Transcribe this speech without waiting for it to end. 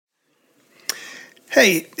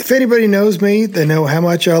Hey, if anybody knows me, they know how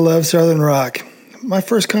much I love Southern rock. My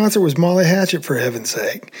first concert was Molly Hatchet, for heaven's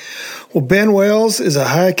sake. Well, Ben Wells is a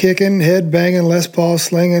high-kicking, head-banging, Les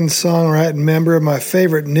Paul-slinging songwriting member of my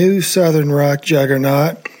favorite new Southern rock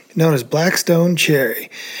juggernaut, known as Blackstone Cherry.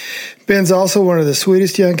 Ben's also one of the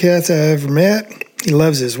sweetest young cats I ever met. He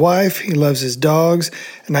loves his wife, he loves his dogs,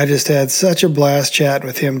 and I just had such a blast chatting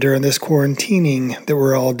with him during this quarantining that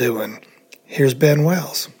we're all doing. Here's Ben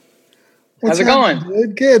Wells. How's it going?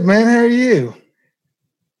 Dude? Good, man. How are you?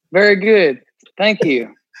 Very good. Thank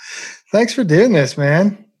you. Thanks for doing this,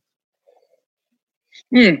 man.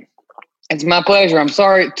 It's my pleasure. I'm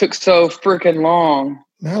sorry it took so freaking long.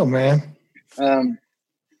 No, man.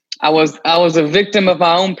 I was a victim of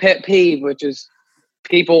my own pet peeve, which is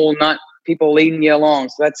people leading you along.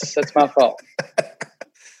 So that's my fault.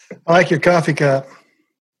 I like your coffee cup.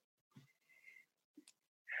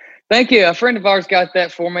 Thank you. A friend of ours got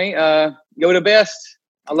that for me. Yoda Best.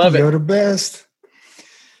 I love it. Yoda Best.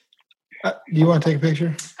 Do you want to take a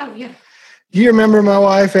picture? Oh, yeah. Do you remember my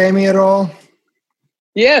wife, Amy, at all?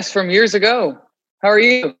 Yes, from years ago. How are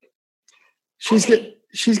you? She's going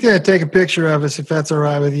to take a picture of us, if that's all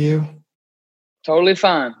right with you. Totally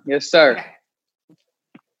fine. Yes, sir. Okay.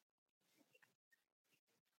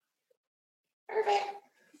 Perfect.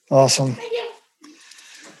 Awesome. Thank you.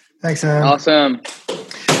 Thanks, Aaron. Awesome.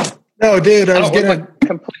 No, dude, I was don't look going to... like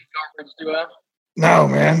complete garbage, do I? No,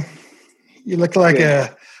 man. You look like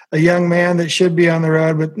a young man that should be on the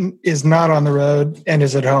road, but is not on the road and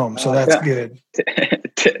is at home. So that's good.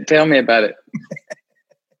 Tell me about it.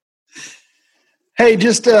 Hey,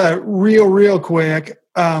 just real quick.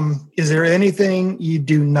 Is there anything you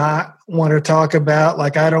do not want to talk about?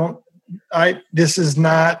 Like, this is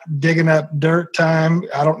not digging up dirt time.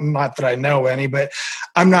 Not that I know any, but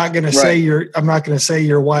I'm not going to say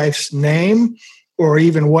your wife's name or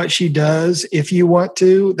even what she does. If you want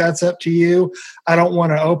to, that's up to you. I don't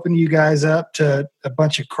want to open you guys up to a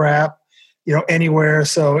bunch of crap, anywhere.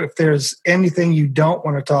 So if there's anything you don't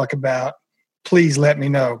want to talk about, please let me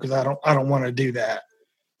know, because I don't want to do that.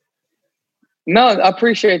 No, I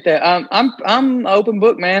appreciate that. I'm an open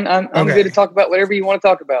book, man. I'm Okay. good to talk about whatever you want to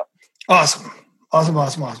talk about. Awesome.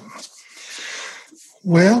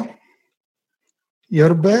 Well, you're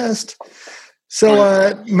the best.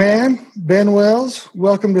 So, man, Ben Wells,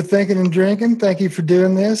 welcome to Thinking and Drinking. Thank you for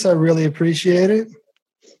doing this. I really appreciate it.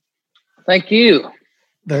 Thank you.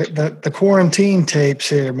 The quarantine tapes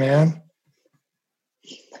here, man.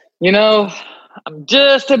 I'm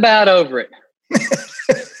just about over it.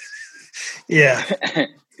 Yeah.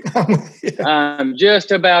 I'm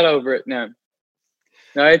just about over it now.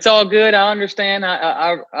 No, it's all good. I understand.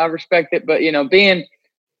 I respect it. But, being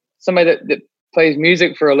somebody that plays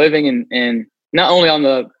music for a living and not only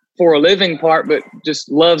for a living part, but just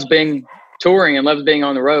loves being touring and loves being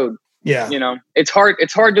on the road. Yeah. It's hard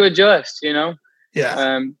to adjust, Yeah.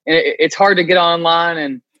 And it's hard to get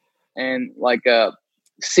online and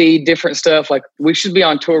see different stuff. Like, we should be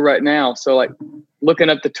on tour right now. So like looking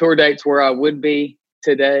up the tour dates where I would be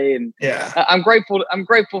today. And yeah, I'm grateful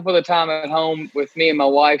for the time at home with me and my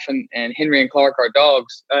wife and Henry and Clark, our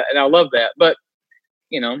dogs. And I love that. But,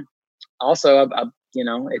 also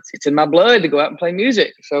it's in my blood to go out and play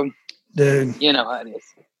music. So, dude, it is.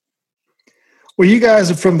 Well, you guys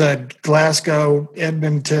are from the Glasgow,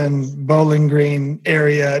 Edmonton, Bowling Green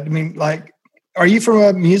area. I mean, like, are you from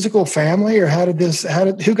a musical family, or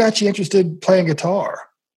who got you interested in playing guitar?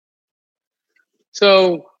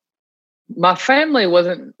 So my family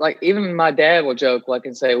wasn't even my dad will joke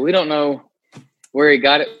and say, we don't know where he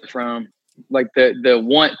got it from. Like the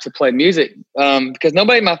want to play music, because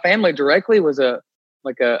nobody in my family directly was a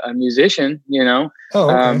musician, Oh,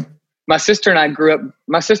 okay. My sister and I grew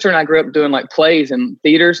up doing plays and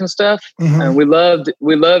theaters and stuff. Mm-hmm. And we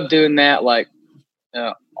loved doing that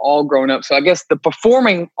all grown up. So I guess the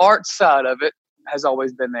performing arts side of it has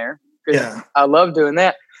always been there. Yeah. I love doing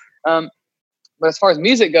that. But as far as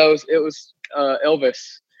music goes, it was Elvis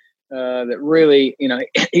that really,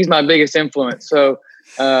 he's my biggest influence. So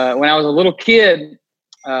when I was a little kid,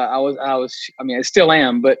 I still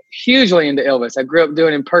am, but hugely into Elvis. I grew up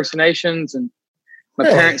doing impersonations, and my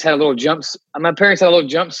parents had a little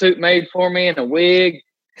jumpsuit made for me and a wig.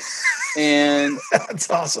 And that's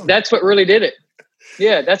awesome. That's what really did it.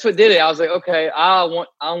 Yeah, that's what did it. I was like, okay, I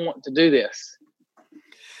want to do this.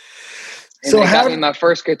 And so got me my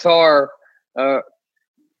first guitar. Now,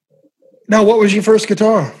 what was your first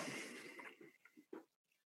guitar?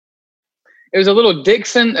 It was a little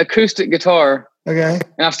Dixon acoustic guitar. Okay.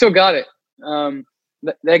 And I've still got it.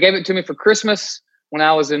 They gave it to me for Christmas when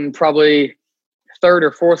I was in probably 3rd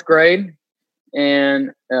or 4th grade.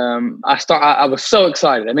 and I was so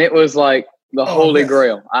excited. I mean, it was like the holy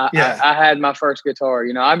grail. I had my first guitar.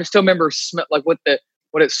 You know, I still remember like what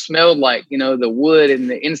it smelled like. You know, the wood and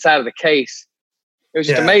the inside of the case. It was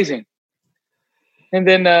just amazing. And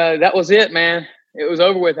then that was it, man. It was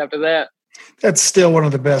over with after that. That's still one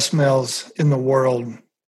of the best smells in the world.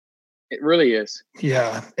 It really is.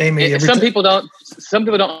 Yeah, Amy. Some people don't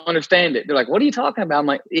understand it. They're like, "What are you talking about?" I'm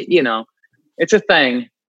like, you know, it's a thing.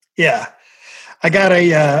 Yeah, I got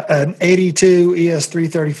an '82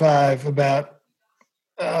 ES335 about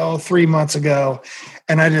 3 months ago,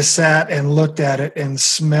 and I just sat and looked at it and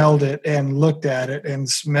smelled it and looked at it and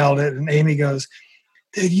smelled it. And Amy goes,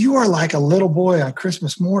 "Dude, you are like a little boy on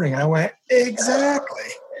Christmas morning." I went, "Exactly."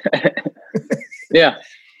 Yeah.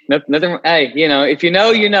 Nothing. Hey, you know, if you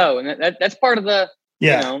know, you know, and that's part of the, you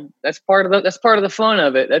know, that's part of the fun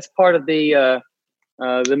of it. That's part of the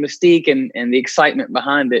mystique and the excitement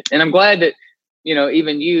behind it. And I'm glad that, you know,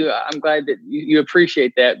 even I'm glad that you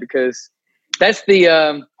appreciate that, because that's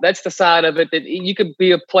the side of it that you could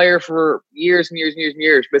be a player for years and years and years and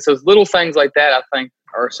years. But those little things like that, I think,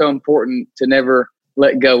 are so important to never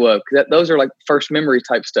let go of. Those are like first memory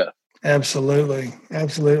type stuff. Absolutely.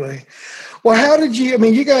 Absolutely. Well, how did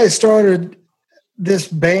you guys started this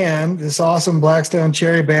band, this awesome Blackstone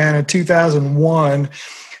Cherry Band in 2001.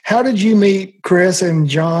 How did you meet Chris and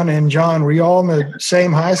John? And John, were you all in the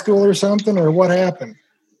same high school or something, or what happened?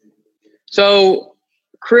 So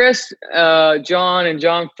Chris, John, and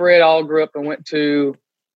John Fred all grew up and went to,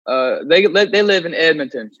 they live in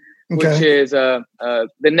Edmonton, which is the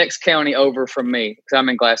next county over from me, because I'm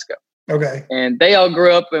in Glasgow. Okay. And they all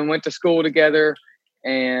grew up and went to school together,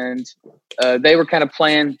 and they were kind of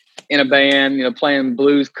playing in a band, you know, playing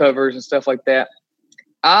blues covers and stuff like that.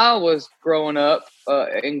 I was growing up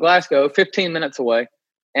in Glasgow, 15 minutes away,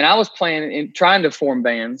 and I was trying to form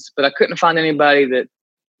bands, but I couldn't find anybody that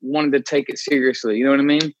wanted to take it seriously. You know what I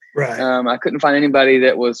mean? Right. I couldn't find anybody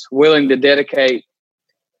that was willing to dedicate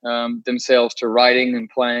themselves to writing and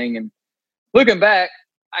playing. And looking back,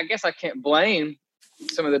 I guess I can't blame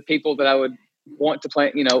some of the people that I would want to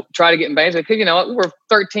play, you know, try to get in bands. Because, you know, we were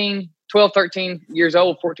 13 years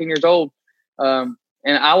old, 14 years old. And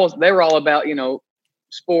they were all about, you know,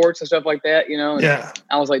 sports and stuff like that, you know. And yeah.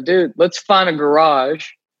 I was like, dude, let's find a garage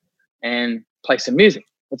and play some music.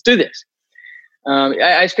 Let's do this.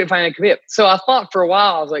 I just couldn't find any commit. So I thought for a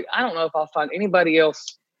while, I was like, I don't know if I'll find anybody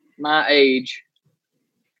else my age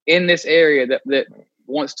in this area that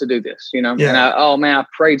wants to do this, you know? Yeah. And I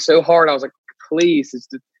prayed so hard. I was like, please,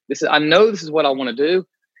 I know this is what I want to do.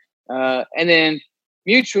 And then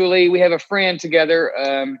mutually, we have a friend together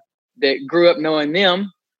that grew up knowing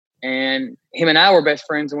them, and him and I were best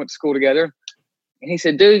friends and went to school together. And he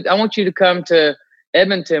said, dude, I want you to come to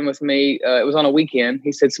Edmonton with me. It was on a weekend.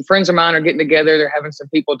 He said, some friends of mine are getting together. They're having some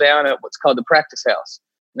people down at what's called the Practice House.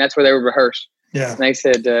 And that's where they would rehearse. Yeah. And they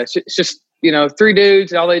said, it's just, you know, 3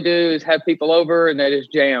 dudes, and all they do is have people over and they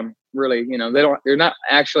just jam. Really, you know, they're not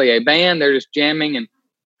actually a band. They're just jamming. And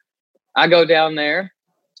I go down there,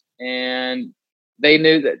 and they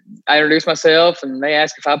knew that I introduced myself, and they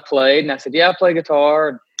asked if I played. And I said, yeah, I play guitar.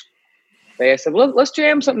 And they said, well, let's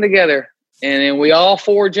jam something together. And then we all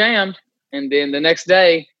 4 jammed. And then the next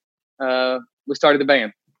day, we started the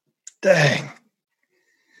band. Dang,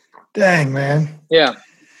 man. Yeah.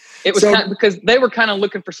 It was because they were kind of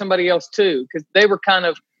looking for somebody else too, because they were kind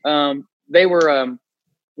of,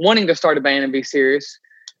 wanting to start a band and be serious,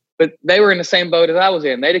 but they were in the same boat as I was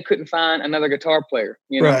in. They couldn't find another guitar player.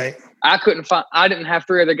 You know? Right. I didn't have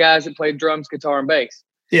 3 other guys that played drums, guitar, and bass.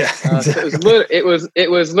 Yeah. Exactly. So it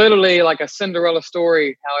was literally like a Cinderella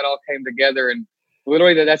story, how it all came together. And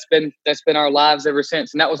literally that's been our lives ever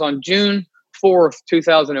since. And that was on June 4th,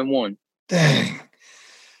 2001. Dang.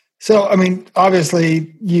 So, I mean,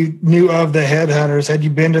 obviously you knew of the Headhunters. Had you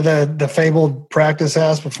been to the fabled Practice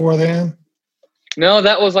House before then? No,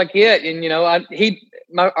 that was like it. And, you know,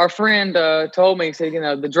 our friend told me, he said, you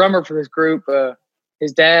know, the drummer for this group,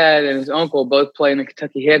 his dad and his uncle both play in the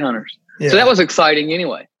Kentucky Headhunters. Yeah. So that was exciting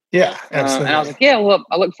anyway. Yeah, absolutely. And I was like, yeah, well,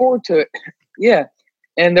 I look forward to it. Yeah.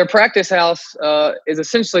 And their practice house is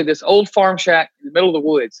essentially this old farm shack in the middle of the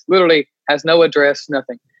woods. Literally has no address,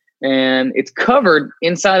 nothing. And it's covered,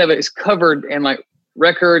 inside of it is covered in like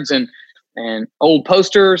records and old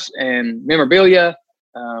posters and memorabilia.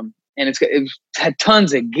 And it's had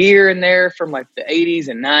tons of gear in there from like the 80s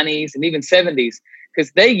and 90s and even 70s,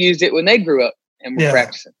 because they used it when they grew up and were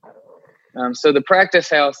practicing. So the practice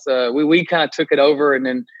house, we kind of took it over, and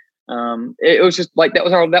then it was just like that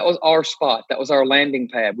was our spot. That was our landing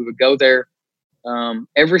pad. We would go there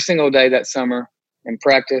every single day that summer and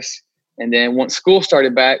practice. And then once school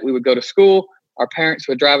started back, we would go to school, Our parents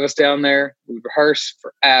would drive us down there. We would rehearse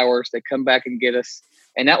for hours. They'd come back and get us.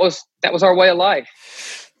 And that was our way of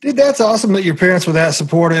life. Dude, that's awesome that your parents were that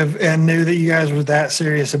supportive and knew that you guys were that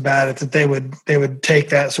serious about it, that they would take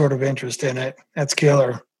that sort of interest in it. That's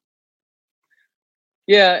killer.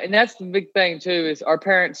 Yeah, and that's the big thing too, is our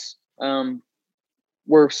parents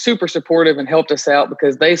were super supportive and helped us out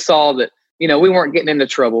because they saw that, we weren't getting into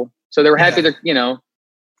trouble. So they were happy to,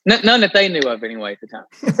 none that they knew of anyway at the time.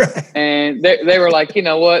 Right. And they were like, you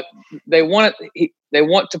know what, they want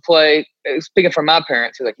to play. Speaking from my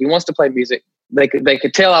parents, like, he wants to play music. They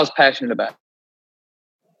could tell I was passionate about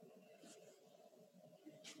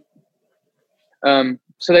it.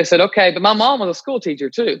 So they said, okay, but my mom was a school teacher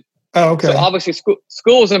too. Oh, okay. So obviously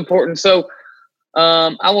school is important. So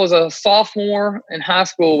I was a sophomore in high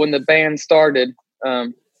school when the band started.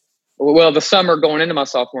 The summer going into my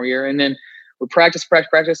sophomore year, and then we practice.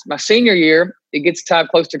 My senior year, it gets time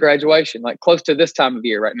close to graduation, like close to this time of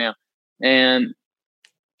year right now. And,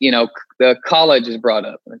 the college is brought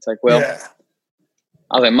up. And it's like, well, yeah.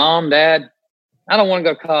 I was like, Mom, Dad, I don't want to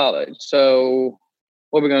go to college. So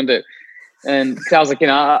what are we going to do? And I was like,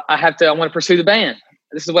 I want to pursue the band.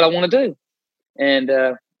 This is what I want to do. And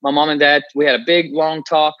my mom and dad, we had a big, long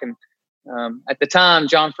talk. And at the time,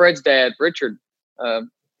 John Fred's dad, Richard,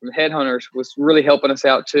 from the Headhunters, was really helping us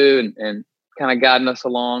out too and kind of guiding us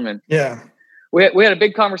along. And yeah, we had a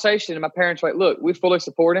big conversation. And my parents were like, look, we fully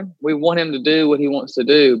support him. We want him to do what he wants to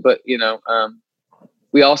do. But,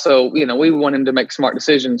 we also, we want him to make smart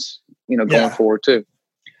decisions, going forward too.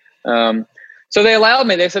 So they allowed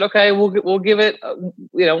me. They said, okay, we'll give it,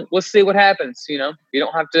 let's see what happens. You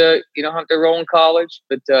don't have to enroll in college,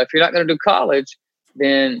 but if you're not going to do college,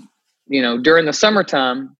 then, during the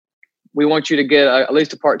summertime, we want you to get at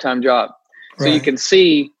least a part-time job. So you can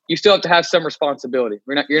see, you still have to have some responsibility.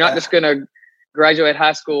 You're not just going to graduate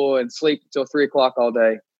high school and sleep until 3:00 all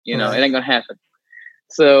day. It ain't going to happen.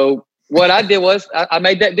 So what I did was I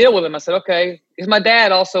made that deal with him. I said, okay, because my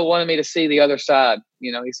dad also wanted me to see the other side.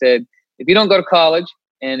 He said, if you don't go to college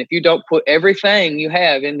and if you don't put everything you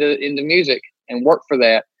have into music and work for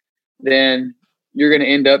that, then you're going to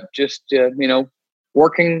end up just,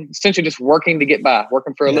 working to get by,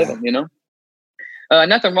 working for a living,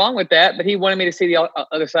 Nothing wrong with that, but he wanted me to see the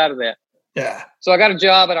other side of that. Yeah. So I got a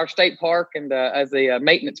job at our state park and as a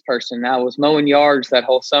maintenance person. I was mowing yards that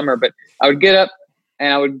whole summer, but I would get up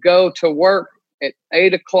and I would go to work at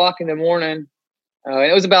 8:00 in the morning.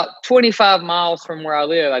 It was about 25 miles from where I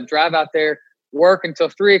live. I'd drive out there, work until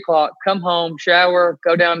 3:00, come home, shower,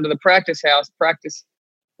 go down to the practice house, practice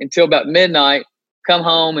until about midnight, come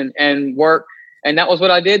home and work. And that was what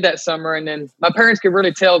I did that summer. And then my parents could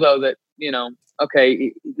really tell though that,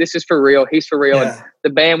 okay, this is for real. He's for real. Yeah. And the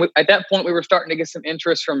band, at that point, we were starting to get some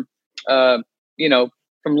interest from, from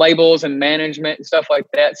labels and management and stuff like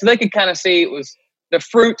that. So they could kind of see it was the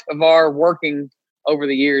fruit of our working over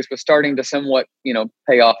the years was starting to somewhat,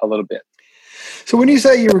 pay off a little bit. So when you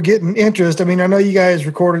say you were getting interest, I mean, I know you guys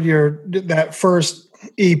recorded that first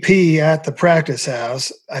EP at the practice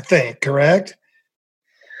house, I think, correct?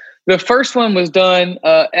 The first one was done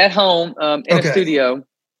at home in a studio.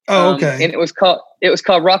 Oh, okay. And it was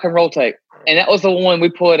called Rock and Roll Tape. And that was the one we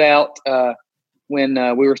put out when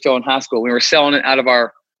we were still in high school. We were selling it out of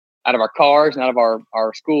our cars and out of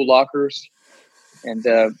our school lockers. And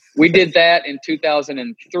we did that in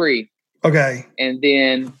 2003. Okay. And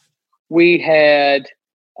then we had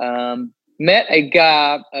met a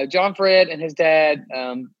guy, John Fred and his dad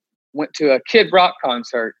went to a Kid Rock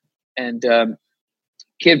concert. And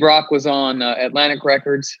Kid Rock was on Atlantic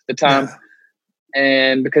Records at the time. Yeah.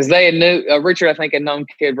 And because they had knew Richard, I think, had known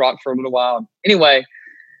Kid Rock for a little while. Anyway,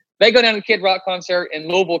 they go down to the Kid Rock concert in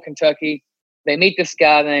Louisville, Kentucky. They meet this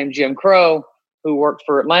guy named Jim Crow, who worked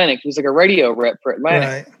for Atlantic. He was like a radio rep for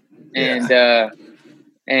Atlantic. Right. Yeah.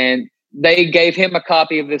 And they gave him a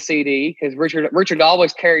copy of the CD because Richard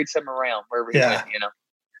always carried some around wherever he went,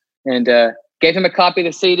 and gave him a copy of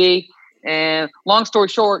the CD. And long story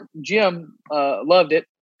short, Jim loved it,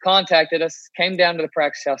 contacted us, came down to the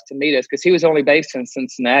practice house to meet us because he was only based in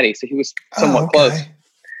Cincinnati, so he was somewhat close.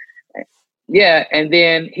 Yeah, and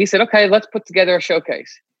then he said, okay, let's put together a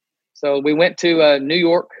showcase. So we went to New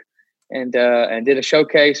York and did a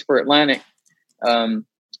showcase for Atlantic,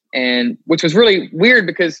 and which was really weird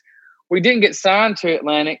because we didn't get signed to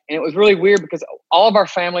Atlantic, and it was really weird because all of our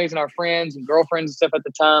families and our friends and girlfriends and stuff at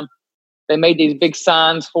the time, they made these big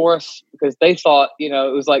signs for us because they thought,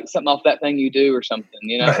 it was like something off That Thing You Do or something,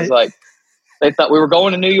 Right. It was like they thought we were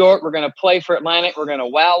going to New York, we're going to play for Atlantic, we're going to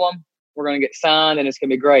wow them, we're going to get signed, and it's going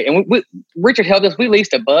to be great. And Richard helped us. We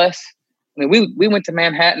leased a bus. I mean, we went to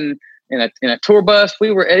Manhattan in a tour bus.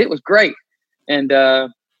 It was great. and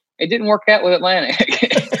it didn't work out with Atlantic.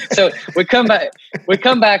 So we come back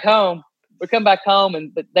home,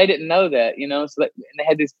 and but they didn't know that, so and they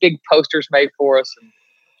had these big posters made for us, and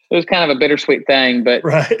it was kind of a bittersweet thing, but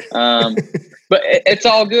right. But it's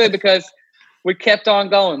all good because we kept on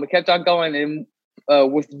going. And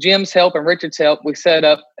with Jim's help and Richard's help, we set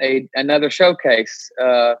up another showcase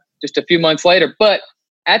just a few months later. But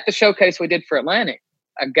at the showcase we did for Atlantic,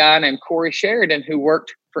 a guy named Corey Sheridan, who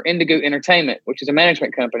worked for Indigo Entertainment, which is a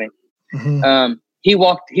management company, he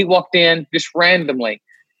walked in just randomly.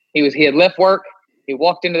 He had left work. He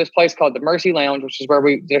walked into this place called the Mercy Lounge, which is where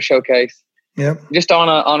we did a showcase. Yep. Just on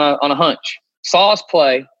a hunch. Saw us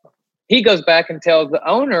play. He goes back and tells the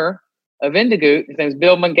owner of Indigo, his name is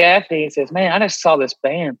Bill McGaffey, he says, "Man, I just saw this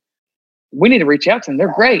band. We need to reach out to them.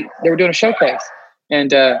 They're great. They were doing a showcase."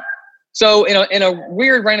 And so in a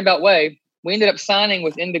weird roundabout way, we ended up signing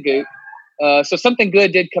with Indigo. So something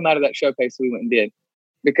good did come out of that showcase we went and did.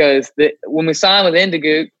 Because when we signed with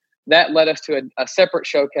Indigo, that led us to a separate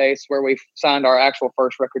showcase where we signed our actual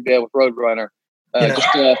first record deal with Roadrunner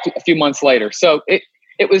just a few months later. So it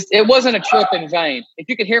wasn't a trip in vain. If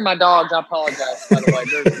you could hear my dogs, I apologize, by the way.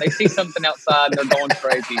 They see something outside and they're going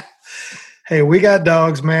crazy. Hey, we got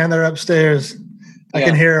dogs, man. They're upstairs. I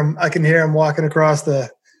can hear them. I can hear them walking across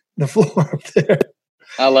the floor up there.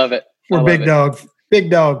 I love it. We're big dog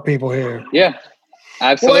people here. Yeah,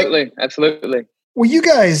 absolutely. Absolutely. Well, you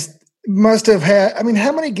guys must have had,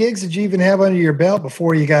 how many gigs did you even have under your belt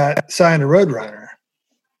before you got signed to Roadrunner?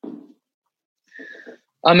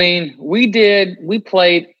 We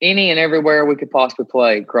played any and everywhere we could possibly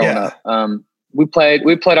play growing up. We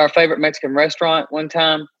played our favorite Mexican restaurant one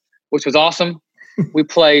time, which was awesome. We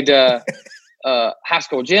played high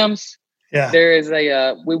school gyms. Yeah. There is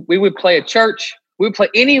we would play a church. We would play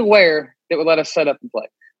anywhere that would let us set up and play.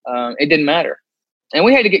 It didn't matter. And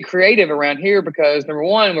we had to get creative around here because, number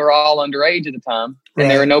one, we were all underage at the time, and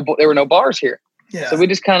there were no bars here. Yeah. So we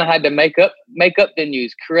just kind of had to make up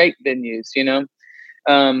venues, create venues,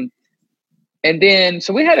 And then,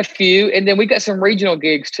 so we had a few, and then we got some regional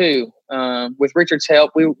gigs too. With Richard's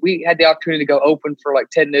help, we had the opportunity to go open for like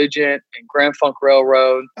Ted Nugent and Grand Funk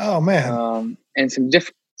Railroad. Oh man! And some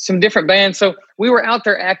different bands. So we were out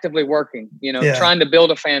there actively working, trying to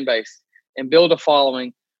build a fan base and build a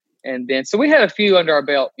following. And then, so we had a few under our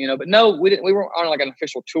belt, but no, we weren't on like an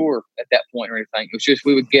official tour at that point or anything. It was just,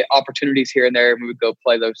 we would get opportunities here and there and we would go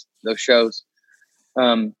play those shows.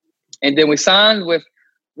 And then we signed with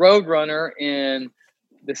Roadrunner in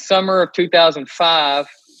the summer of 2005.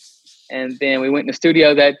 And then we went in the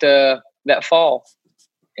studio that fall.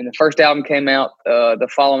 And the first album came out the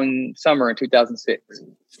following summer in 2006.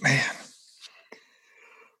 Man.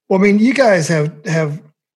 Well, you guys have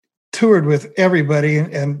toured with everybody,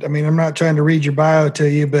 and I'm not trying to read your bio to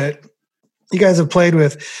you, but you guys have played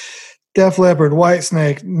with Def Leppard,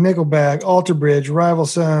 Whitesnake, Nickelback, Alter Bridge, Rival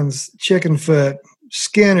Sons, Chickenfoot,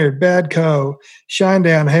 Skinner, Badco,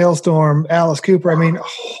 Shinedown, Hailstorm, Alice Cooper.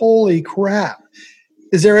 Holy crap.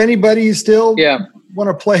 Is there anybody you still want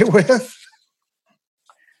to play with?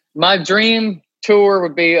 My dream tour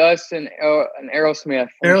would be us and Aerosmith.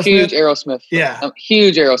 I'm a huge Aerosmith fan. Yeah. I'm a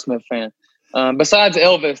huge Aerosmith fan. Besides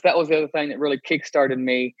Elvis, that was the other thing that really kickstarted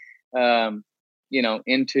me,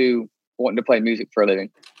 into wanting to play music for a living.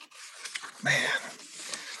 Man.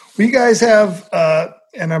 Well, you guys have,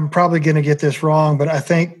 and I'm probably going to get this wrong, but I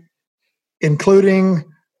think including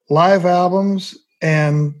live albums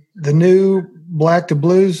and the new Black to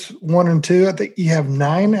Blues 1 and 2, I think you have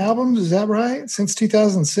 9 albums. Is that right? Since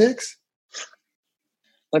 2006?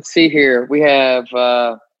 Let's see here. We have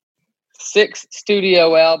 6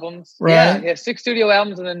 studio albums. Right. Yeah, 6 studio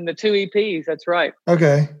albums and then the 2 EPs. That's right.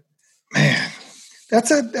 Okay. Man,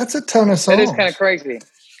 that's a ton of songs. It is kind of crazy.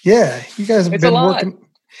 Yeah, you guys have been working.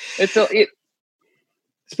 Especially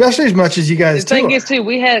as much as you guys do. The thing is, too,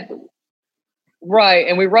 we had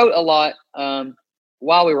and we wrote a lot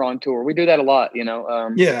while we were on tour. We do that a lot, We're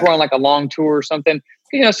on like a long tour or something.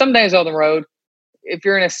 Some days on the road, if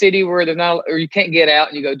you're in a city where there's not, or you can't get out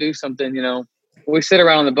and you go do something, we sit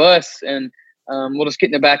around on the bus and we'll just get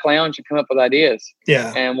in the back lounge and come up with ideas.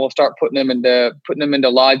 Yeah. And we'll start putting them into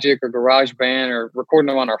Logic or GarageBand or recording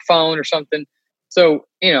them on our phone or something. So,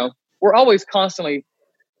 we're always constantly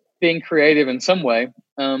being creative in some way.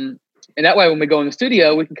 And that way, when we go in the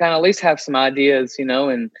studio, we can kind of at least have some ideas,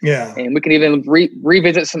 and we can even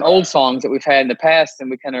revisit some old songs that we've had in the past,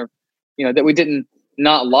 and we kind of, that we didn't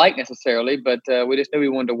not like necessarily, but we just knew we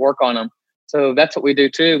wanted to work on them. So that's what we do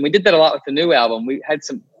too. And we did that a lot with the new album. We had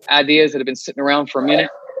some ideas that have been sitting around for a minute,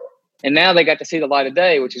 and now they got to see the light of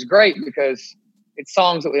day, which is great because it's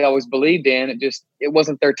songs that we always believed in. It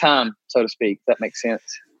wasn't their time, so to speak. If that makes sense.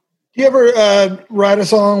 Do you ever write a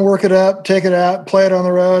song, work it up, take it out, play it on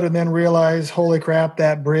the road, and then realize, holy crap,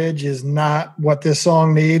 that bridge is not what this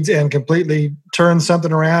song needs, and completely turn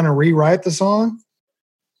something around and rewrite the song?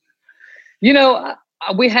 You know,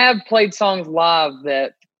 we have played songs live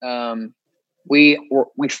that we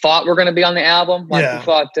thought were going to be on the album. Like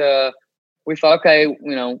we thought, okay,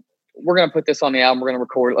 you know, we're going to put this on the album. We're going to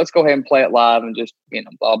record it. Let's go ahead and play it live and just, you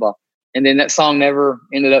know, blah, blah. And then that song never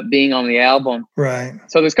ended up being on the album. Right.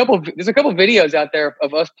 So there's a couple of videos out there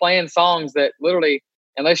of us playing songs that literally,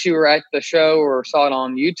 unless you were at the show or saw it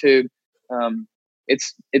on YouTube,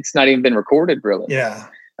 it's not even been recorded really. Yeah.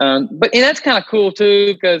 But that's kind of cool too,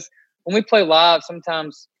 because when we play live,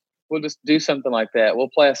 sometimes we'll just do something like that. We'll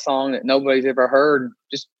play a song that nobody's ever heard,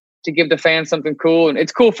 just to give the fans something cool. And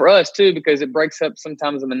it's cool for us too, because it breaks up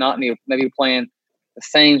sometimes the monotony of maybe playing the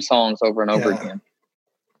same songs over and over again.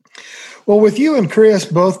 Well, with you and Chris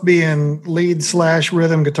both being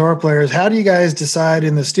lead/rhythm guitar players, how do you guys decide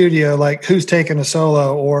in the studio, like who's taking a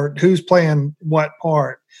solo or who's playing what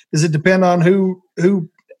part? Does it depend on who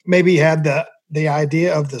maybe had the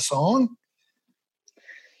idea of the song?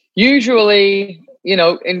 Usually, you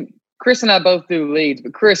know, and Chris and I both do leads,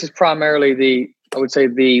 but Chris is primarily the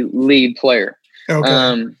lead player.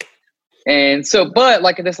 Okay. And so, but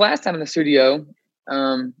like this last time in the studio,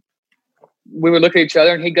 we would look at each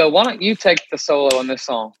other and he'd go, "Why don't you take the solo on this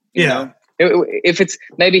song?" You know? If it's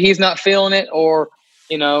maybe he's not feeling it, or,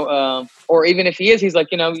 you know, or even if he is, he's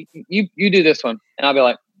like, you know, you do this one. And I'll be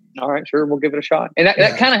like, all right, sure, we'll give it a shot. And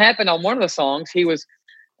that kind of happened on one of the songs. He was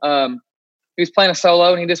playing a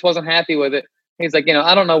solo and he just wasn't happy with it. He's like, you know,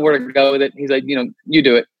 I don't know where to go with it. He's like, you know, you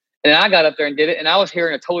do it. And I got up there and did it, and I was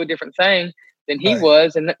hearing a totally different thing than he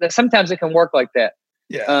was. And sometimes it can work like that.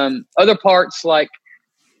 Yeah. Other parts, like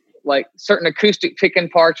certain acoustic picking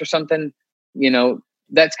parts or something, you know,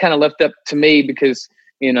 that's kind of left up to me because,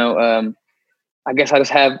 you know, I guess I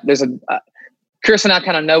just have, Chris and I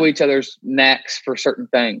kind of know each other's knacks for certain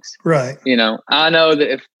things. Right. You know, I know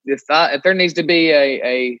that if there needs to be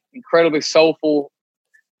a incredibly soulful,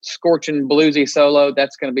 scorching bluesy solo,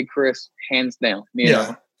 that's going to be Chris, hands down. You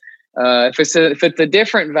know, if it's a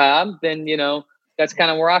different vibe, then, you know, that's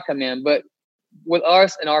kind of where I come in. But with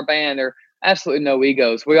us and our band, there are absolutely no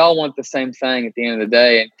egos. We all want the same thing at the end of the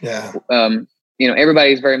day. And, you know,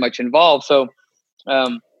 everybody's very much involved. So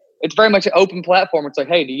it's very much an open platform. It's like,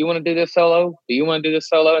 hey, do you want to do this solo? Do you want to do this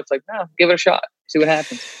solo? It's like, no, give it a shot. See what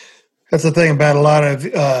happens. That's the thing about a lot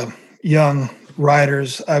of young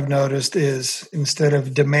writers I've noticed is instead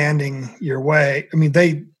of demanding your way, I mean,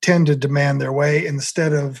 they tend to demand their way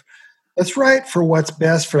instead of let's write for what's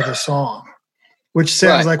best for the song, which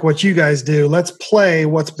sounds like what you guys do. Let's play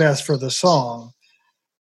what's best for the song.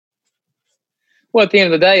 Well, at the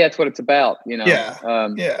end of the day, that's what it's about, you know.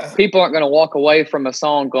 People aren't going to walk away from a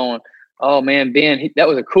song going, "Oh man, Ben, that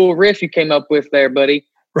was a cool riff you came up with there, buddy."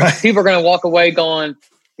 Right. People are going to walk away going,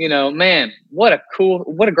 you know, "Man, what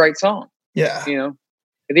a great song." Yeah. You know,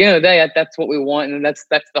 at the end of the day, that's what we want, and that's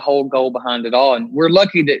the whole goal behind it all. And we're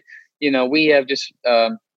lucky that, you know, we have just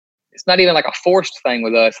it's not even like a forced thing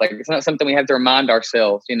with us. Like, it's not something we have to remind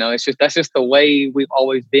ourselves. You know, that's just the way we've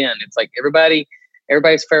always been. It's like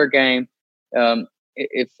everybody's fair game.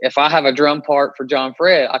 If I have a drum part for John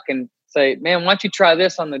Fred, I can say, "Man, why don't you try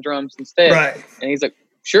this on the drums instead?" Right. And he's like,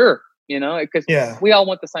 "Sure." You know, because we all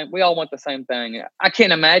want the same. We all want the same thing. I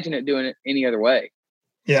can't imagine it doing it any other way.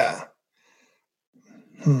 Yeah.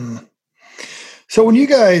 So when you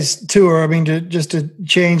guys tour, I mean, just to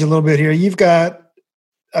change a little bit here,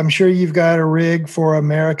 I'm sure you've got a rig for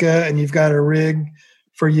America and you've got a rig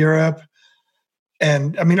for Europe.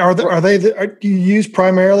 And I mean, do you use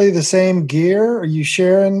primarily the same gear? Are you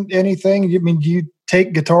sharing anything? I mean, do you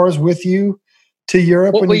take guitars with you to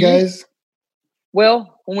Europe when you guys?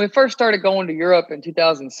 Well, when we first started going to Europe in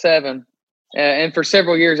 2007, and for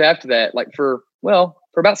several years after that, like for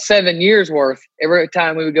about 7 years worth, every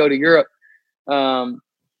time we would go to Europe,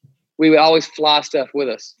 we would always fly stuff with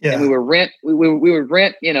us. Yeah. And we would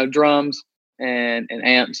rent, you know, drums and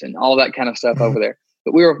amps and all that kind of stuff over there.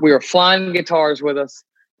 But we were flying guitars with us,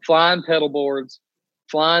 flying pedal boards,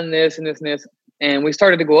 flying this and this and this. And we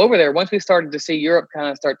started to go over there. Once we started to see Europe kind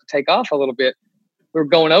of start to take off a little bit, we were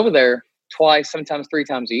going over there twice, sometimes 3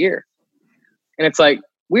 times a year. And it's like,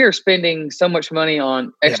 we are spending so much money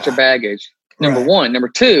on extra baggage. Number one. Number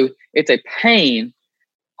two, it's a pain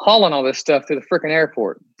hauling all this stuff to the freaking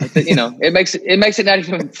airport. You know, it makes it not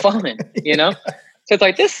even fun, you know? So it's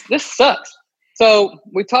like, this sucks. So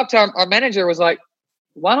we talked to our manager, was like,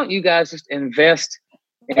 why don't you guys just invest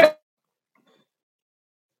in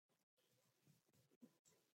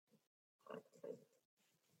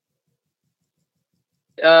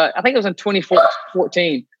I think it was in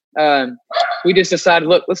 2014. We just decided,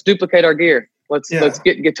 look, let's duplicate our gear. Let's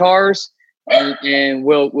get guitars and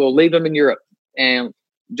we'll leave them in Europe. And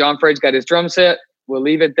John Fred's got his drum set. We'll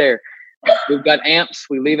leave it there. We've got amps.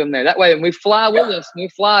 We leave them there. That way, when we fly with us, when we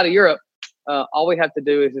fly to Europe, all we have to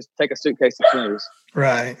do is just take a suitcase of clothes.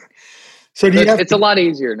 Right. So it's a lot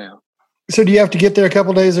easier now. So do you have to get there a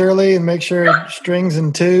couple days early and make sure strings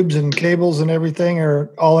and tubes and cables and everything are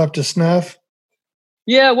all up to snuff?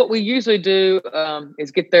 Yeah, what we usually do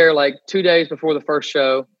is get there like 2 days before the first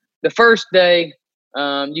show. The first day,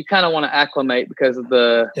 you kind of want to acclimate because of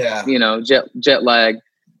the jet lag,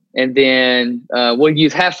 and then we'll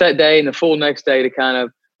use half that day and the full next day to kind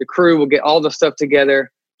of the crew will get all the stuff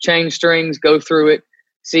together, change strings, go through it,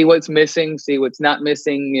 see what's missing, see what's not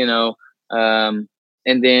missing, and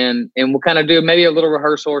we'll kind of do maybe a little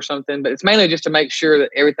rehearsal or something, but it's mainly just to make sure that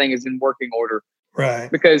everything is in working order.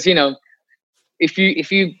 Right. Because,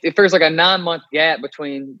 if there's like a 9-month gap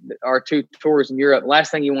between our two tours in Europe, the last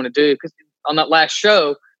thing you want to do, because on that last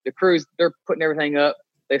show, the crews, they're putting everything up,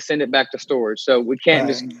 they send it back to storage. So we can't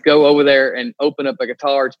just go over there and open up a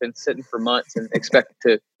guitar. It's been sitting for months and expect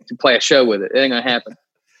to play a show with it. It ain't going to happen.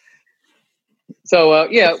 So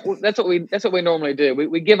that's what we normally do.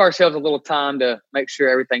 We give ourselves a little time to make sure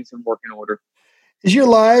everything's in working order. Is your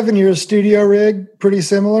live and your studio rig pretty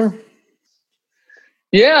similar?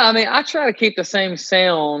 Yeah, I mean, I try to keep the same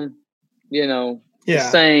sound, the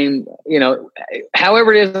same,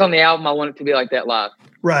 however it is on the album, I want it to be like that live.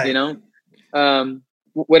 Right.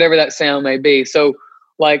 Whatever that sound may be. So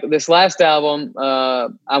like this last album,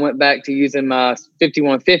 I went back to using my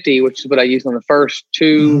 5150, which is what I used on the first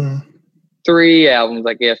 3 albums,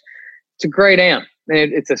 I guess. It's a great amp.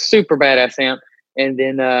 And it's a super badass amp. And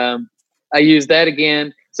then I used that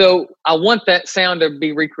again. So I want that sound to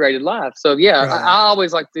be recreated live. So I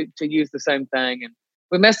always like to use the same thing. And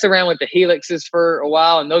we messed around with the Helixes for a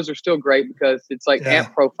while, and those are still great because it's like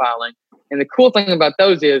amp profiling. And the cool thing about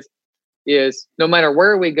those is no matter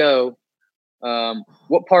where we go,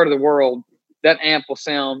 what part of the world, that amp will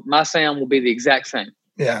sound, my sound will be the exact same.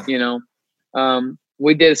 Yeah.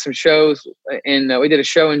 We did some shows we did a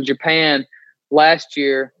show in Japan last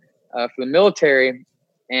year for the military.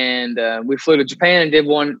 And we flew to Japan and did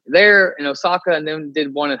one there in Osaka and then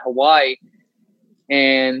did one in Hawaii.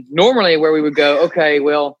 And normally where we would go, okay,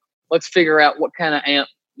 well, let's figure out what kind of amp,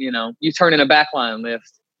 you turn in a backline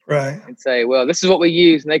list. Right. And say, well, this is what we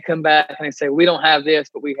use. And they come back and they say, we don't have this,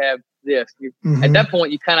 but we have this. At that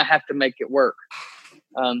point, you kind of have to make it work.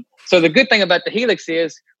 So the good thing about the Helix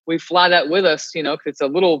is we fly that with us, because it's a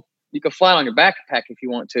little, you can fly it on your backpack if you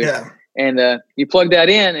want to. Yeah. And you plug that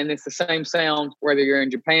in and it's the same sound, whether you're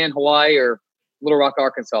in Japan, Hawaii, or Little Rock,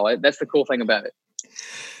 Arkansas. That's the cool thing about it.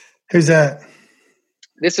 Who's that?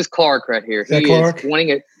 This is Clark right here. Clark?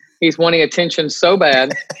 He's wanting attention so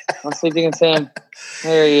bad. I'll see if you can see him.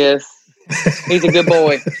 There he is. He's a good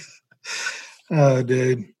boy. Oh,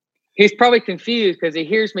 dude. He's probably confused because he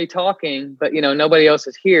hears me talking, but nobody else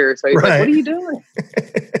is here. So he's like, "What are you doing?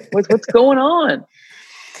 What's going on?"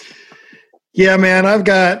 Yeah, man. I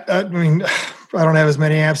don't have as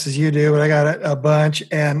many amps as you do, but I got a bunch.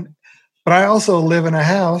 But I also live in a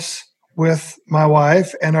house with my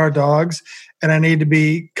wife and our dogs, and I need to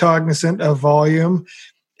be cognizant of volume.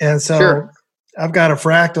 And so I've got a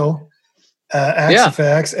Fractal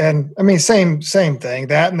Axe-Fx, and I mean, same thing.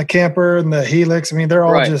 That and the Kemper and the Helix. I mean, they're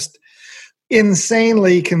all just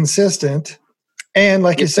insanely consistent. And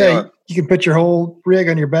like you say, you can put your whole rig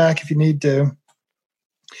on your back if you need to.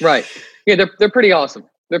 Right. Yeah, they're pretty awesome.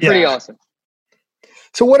 They're pretty awesome.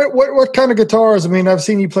 So what kind of guitars? I mean, I've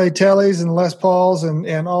seen you play Tellys and Les Pauls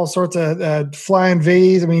and all sorts of Flying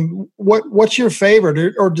V's. I mean, what's your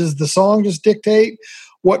favorite? Or does the song just dictate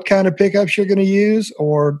what kind of pickups you're going to use?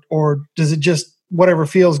 Or does it just whatever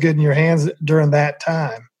feels good in your hands during that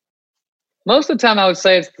time? Most of the time I would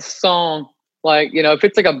say it's the song. Like, if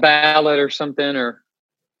it's like a ballad or something or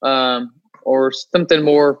something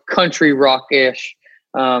more country rock-ish,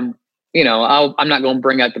 I'm not going to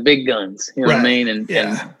bring out the big guns, you know what I mean? And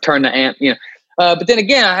turn the amp, but then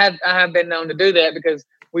again, I have been known to do that because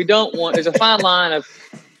there's a fine line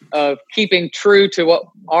of keeping true to what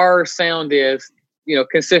our sound is,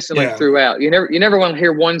 consistently throughout. You never want to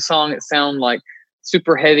hear one song that sound like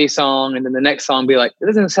super heavy song. And then the next song be like, it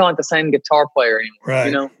doesn't sound like the same guitar player anymore.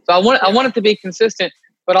 Right. So I want it to be consistent,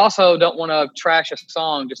 but also don't want to trash a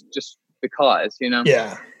song just because,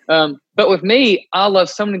 Yeah. But with me, I love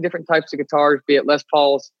so many different types of guitars, be it Les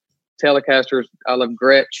Pauls, Telecasters. I love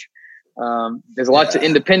Gretsch. There's lots of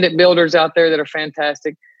independent builders out there that are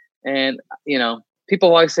fantastic. And, people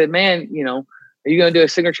always said, man, are you going to do a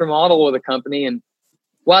signature model with a company? And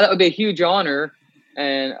while that would be a huge honor,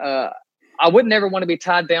 and I would never want to be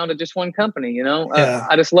tied down to just one company. You know, Yeah.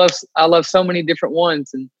 I love so many different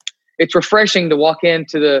ones, and it's refreshing to walk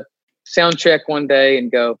into the sound check one day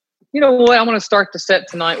and go, you know what, I want to start the set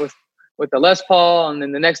tonight with the Les Paul, and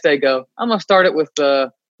then the next day go, I'm gonna start it with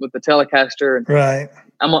the Telecaster, and Right.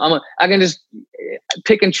 I can just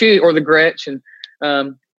pick and choose, or the Gretsch,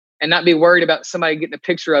 and not be worried about somebody getting a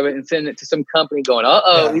picture of it and sending it to some company going,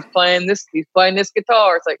 Yeah. he's playing this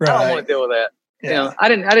guitar. It's like, I don't want to deal with that. Yeah. You know,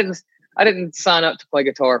 I didn't sign up to play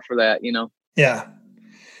guitar for that, you know? Yeah.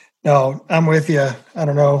 No, I'm with you. I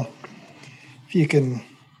don't know if you can.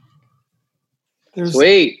 There's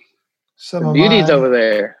Sweet. some The of beauties mine. over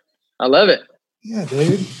there. I love it. Yeah,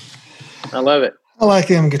 dude. I love it. I like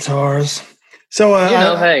them guitars. So,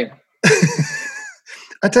 Hey,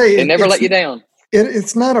 I tell you, they never let you down.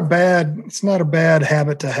 It's not a bad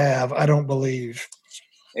habit to have. I don't believe.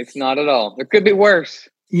 It's not at all. It could be worse.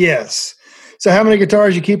 Yes. So how many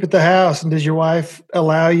guitars you keep at the house, and does your wife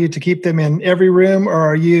allow you to keep them in every room, or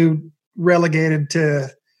are you relegated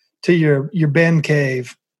to your Ben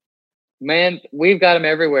cave? Man, we've got them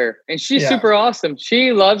everywhere, and she's Yeah. super awesome.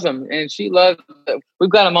 She loves them, and we've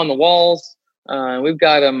got them on the walls. We've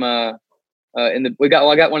got them I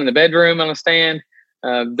got one in the bedroom on a stand.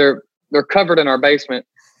 They're covered in our basement.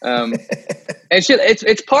 And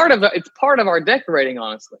it's part of our decorating,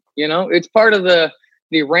 honestly. You know, it's part of the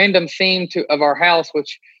random theme of our house,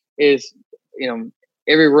 which is, you know,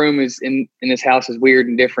 every room is in this house is weird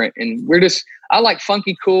and different. And I like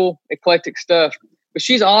funky, cool, eclectic stuff, but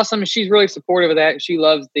she's awesome. And she's really supportive of that. And she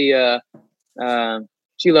loves the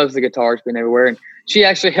guitars being everywhere. And she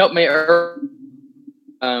actually helped me,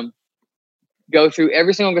 go through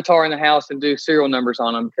every single guitar in the house and do serial numbers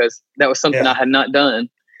on them, because that was something I had not done.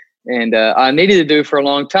 And I needed to do for a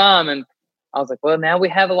long time. And I was like, well, now we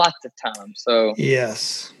have lots of time. So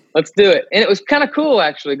Yes, let's do it. And it was kind of cool,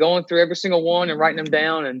 actually, going through every single one and writing them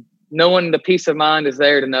down, and knowing the peace of mind is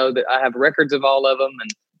there to know that I have records of all of them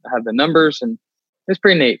and I have the numbers, and it's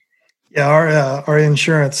pretty neat. Yeah, our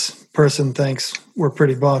insurance person thinks we're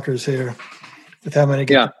pretty bonkers here with how many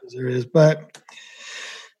guitars there is. But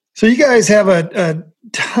so you guys have a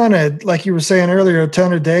ton of, like you were saying earlier, a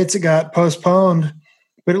ton of dates that got postponed.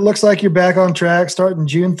 But it looks like you're back on track starting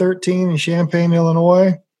June 13 in Champaign,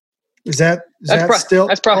 Illinois. Is that still?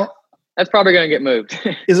 That's probably going to get moved.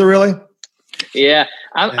 Is it really? Yeah.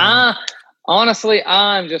 Honestly,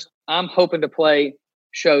 I'm hoping to play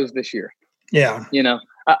shows this year. Yeah. You know,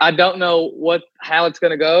 I don't know how it's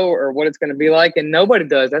going to go or what it's going to be like, and nobody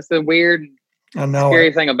does. That's the weird,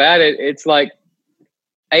 scary thing about it. It's like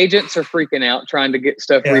agents are freaking out trying to get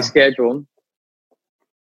stuff rescheduled.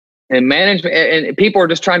 And management and people are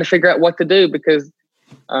just trying to figure out what to do, because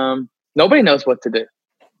nobody knows what to do.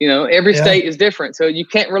 You know, every state is different. So you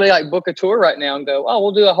can't really book a tour right now and go, oh,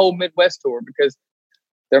 we'll do a whole Midwest tour, because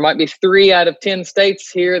there might be 3 out of 10 states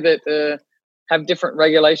here that have different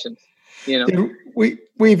regulations. You know, dude,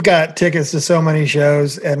 we've got tickets to so many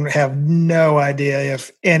shows and have no idea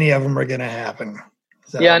if any of them are going to happen.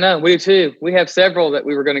 So. Yeah, I know. We do too. We have several that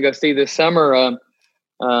we were going to go see this summer.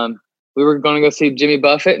 We were going to go see Jimmy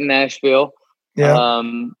Buffett in Nashville,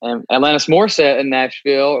 and Alanis Morissette in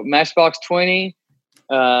Nashville, Matchbox 20,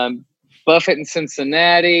 Buffett in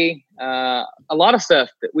Cincinnati, a lot of stuff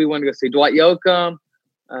that we wanted to go see. Dwight Yoakam,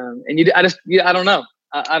 and I don't know.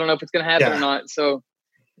 I don't know if it's going to happen or not. So,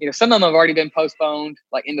 you know, some of them have already been postponed,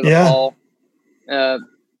 like into the fall, and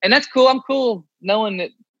that's cool. I'm cool knowing that,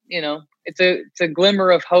 you know, it's a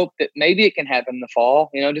glimmer of hope that maybe it can happen in the fall.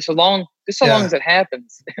 You know, just so long as it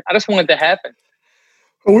happens. I just want it to happen.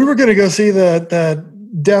 Well, we were going to go see the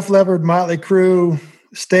Def Leppard Motley Crue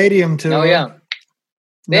stadium tour. Oh yeah,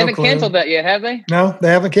 they haven't canceled that yet, have they? No, they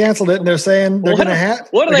haven't canceled it, and they're saying they're going to have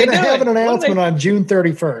an announcement on June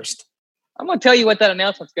 31st. I'm going to tell you what that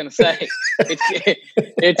announcement's going to say.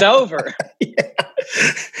 It's over.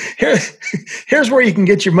 Yeah. Here's where you can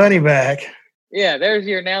get your money back. Yeah, there's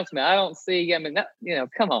your announcement. I don't see. I mean, you know,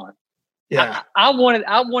 come on. Yeah, I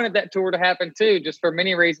wanted that tour to happen too, just for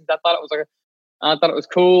many reasons. I thought it was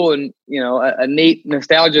cool and, you know, a neat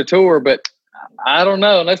nostalgia tour. But I don't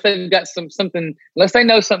know, unless they've got unless they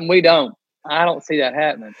know something we don't. I don't see that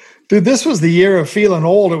happening. Dude, this was the year of feeling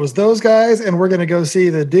old. It was those guys, and we're going to go see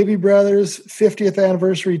the Doobie Brothers 50th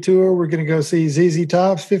anniversary tour. We're going to go see ZZ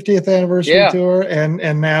Top's 50th anniversary tour.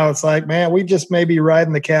 And now it's like, man, we just may be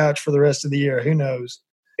riding the couch for the rest of the year. Who knows?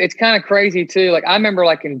 It's kind of crazy too. Like I remember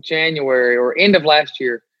like in January or end of last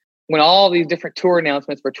year when all these different tour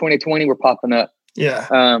announcements for 2020 were popping up. Yeah.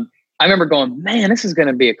 I remember going, man, this is going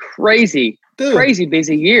to be a crazy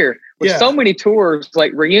busy year with so many tours,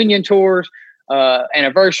 like reunion tours,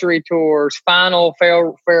 anniversary tours, final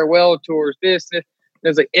farewell tours, this.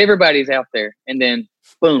 There's like everybody's out there. And then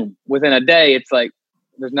boom, within a day, it's like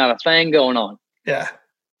there's not a thing going on. Yeah.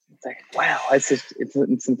 It's like, wow, it's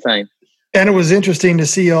insane. And it was interesting to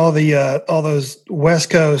see all those West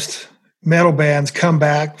Coast metal bands come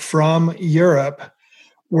back from Europe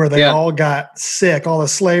where they all got sick. All the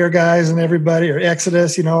Slayer guys and everybody, or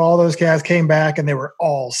Exodus, all those guys came back and they were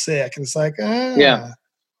all sick. And it's like,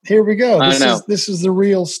 here we go. This is the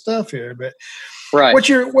real stuff here. But right. What's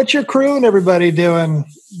your crew and everybody doing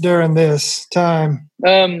during this time?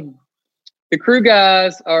 The crew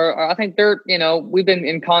guys are I think they're, we've been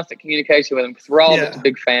in constant communication with them because we're all just a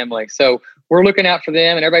big family. So we're looking out for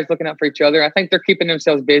them and everybody's looking out for each other. I think they're keeping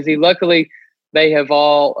themselves busy. Luckily, they have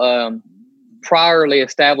all priorly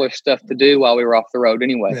established stuff to do while we were off the road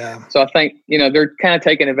anyway. Yeah. So I think, they're kind of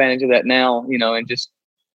taking advantage of that now, and just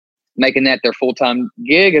making that their full-time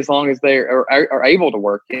gig as long as they are able to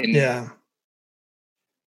work. Yeah.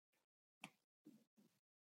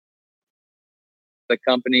 The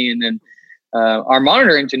company. And then our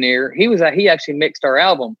monitor engineer, he actually mixed our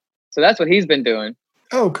album. So that's what he's been doing.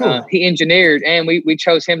 Oh, cool. He engineered, and we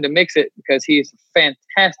chose him to mix it because he is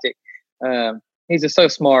fantastic. He's just so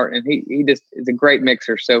smart, and he just is a great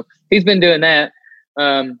mixer. So he's been doing that.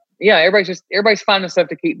 Everybody's finding stuff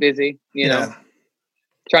to keep busy,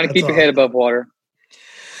 trying to keep your head above water.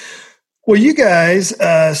 Well, you guys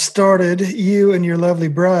you and your lovely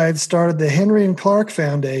bride started the Henry and Clark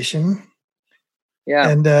Foundation. Yeah.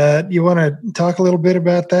 And you want to talk a little bit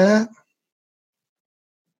about that?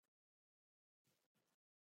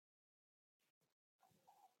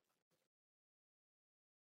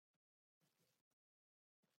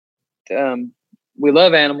 We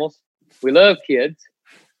love animals. We love kids.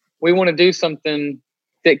 We want to do something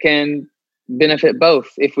that can benefit both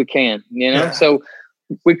if we can, Yeah. So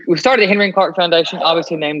we started the Henry and Clark Foundation,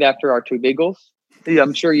 obviously named after our two beagles.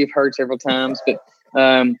 I'm sure you've heard several times, but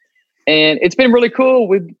and it's been really cool.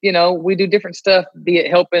 We do different stuff, be it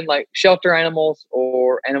helping like shelter animals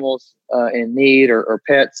or animals in need or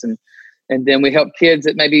pets. And then we help kids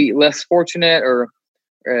that may be less fortunate or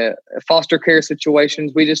foster care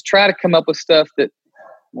situations. We just try to come up with stuff that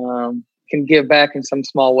can give back in some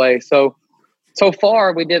small way. So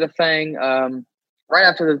far we did a thing right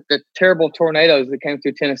after the terrible tornadoes that came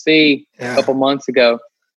through Tennessee a couple months ago.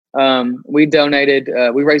 We donated,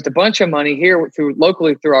 we raised a bunch of money here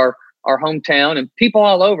locally through our hometown, and people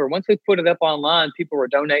all over. Once we put it up online, people were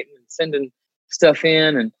donating and sending stuff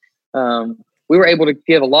in, and we were able to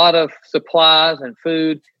give a lot of supplies and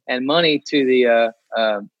food and money to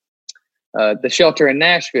the shelter in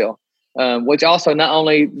Nashville, which also not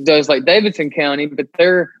only does like Davidson County, but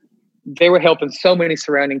they were helping so many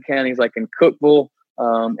surrounding counties, like in Cookeville,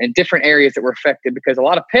 and different areas that were affected because a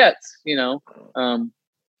lot of pets,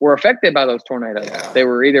 were affected by those tornadoes. Yeah. They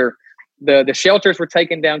were either the shelters were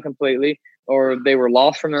taken down completely, or they were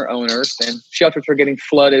lost from their owners, and shelters were getting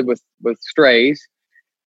flooded with strays.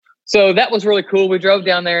 So that was really cool. We drove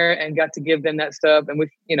down there and got to give them that stuff. And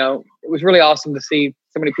it was really awesome to see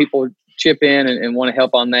so many people chip in and want to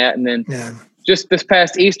help on that. And then just this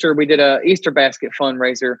past Easter, we did a Easter basket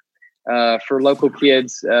fundraiser for local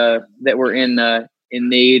kids that were in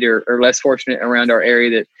need or less fortunate around our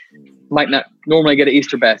area that might not normally get an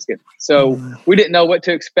Easter basket. So we didn't know what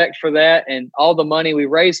to expect for that. And all the money we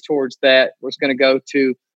raised towards that was going to go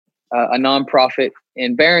to a nonprofit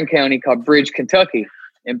in Barron County called Bridge Kentucky.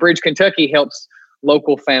 And Bridge Kentucky helps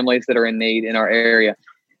local families that are in need in our area.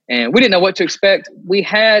 And we didn't know what to expect. We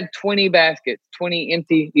had 20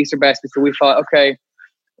 empty Easter baskets. So we thought, okay,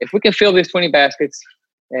 if we can fill these 20 baskets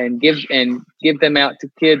and give them out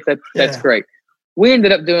to kids, that's great. We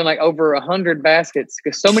ended up doing like over 100 baskets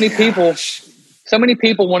because so many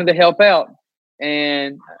people wanted to help out,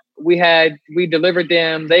 and we delivered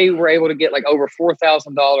them. They were able to get like over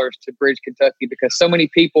 $4,000 to Bridge Kentucky because so many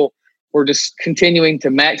people were just continuing to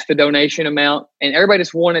match the donation amount, and everybody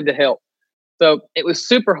just wanted to help. So it was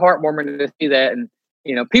super heartwarming to see that. And,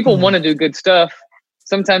 people want to do good stuff.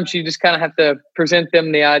 Sometimes you just kind of have to present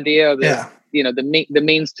them the idea of the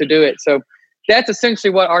means to do it. So that's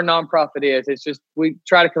essentially what our nonprofit is. It's just, we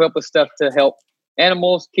try to come up with stuff to help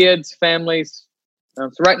animals, kids, families.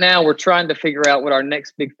 So right now we're trying to figure out what our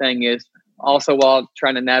next big thing is, also while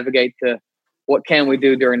trying to navigate what can we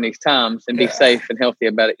do during these times and be safe and healthy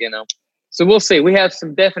about it, So we'll see. We have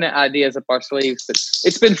some definite ideas up our sleeves, but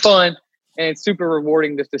it's been fun and it's super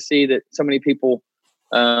rewarding just to see that so many people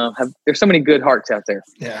there's so many good hearts out there.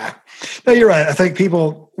 Yeah. No, you're right. I think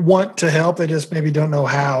people want to help. They just maybe don't know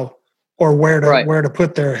how or where to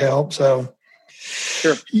put their help. So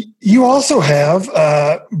Sure. You also have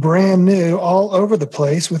brand new All Over the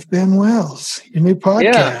Place with Ben Wells, your new podcast.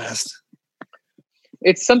 Yeah.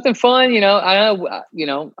 It's something fun, I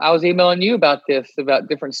know, I was emailing you about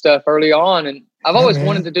different stuff early on, and I've always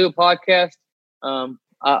wanted to do a podcast.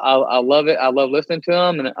 I love it. I love listening to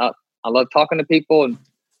them, and I love talking to people. And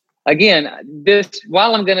again,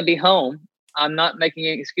 while I'm going to be home, I'm not making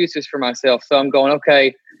any excuses for myself. So I'm going,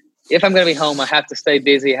 okay, if I'm going to be home, I have to stay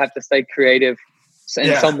busy. I have to stay creative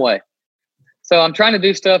in some way. So I'm trying to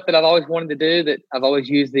do stuff that I've always wanted to do, that I've always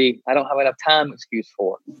used I don't have enough time excuse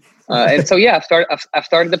for. And so, I've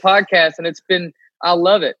started the podcast, and I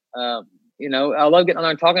love it. I love getting on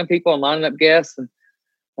there and talking to people and lining up guests. And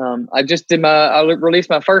I released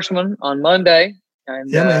my first one on Monday,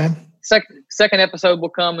 and second episode will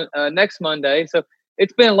come next Monday. So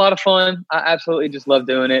it's been a lot of fun. I absolutely just love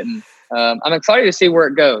doing it. And I'm excited to see where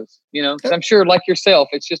it goes, because I'm sure, like yourself,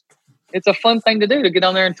 it's a fun thing to do, to get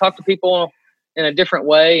on there and talk to people in a different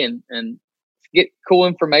way and get cool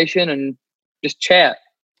information and just chat.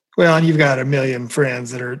 Well, and you've got a million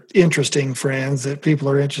friends that are interesting friends that people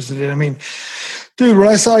are interested in. I mean, dude, when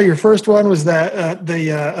I saw your first one was that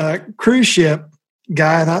the cruise ship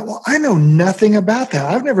guy, I thought, well, I know nothing about that.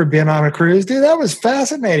 I've never been on a cruise. Dude, that was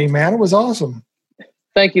fascinating, man. It was awesome.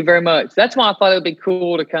 Thank you very much. That's why I thought it would be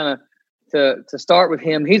cool to kind of to start with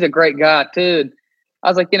him. He's a great guy too. And I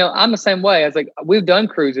was like, I'm the same way. I was like, we've done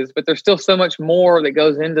cruises, but there's still so much more that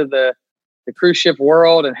goes into the cruise ship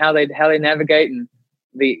world and how they navigate, and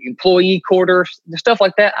the employee quarters, the stuff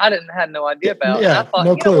like that. I had no idea about. Yeah, and I thought,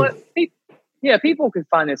 no clue. What? People could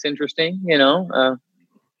find this interesting, and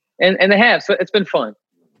they have. So it's been fun.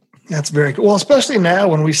 That's very cool. Well, especially now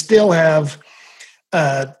when we still have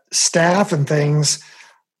staff and things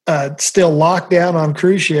still locked down on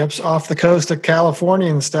cruise ships off the coast of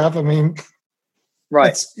California and stuff. I mean,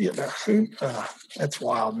 right. That's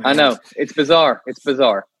wild, man. I know. It's bizarre.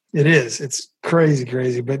 It is. It's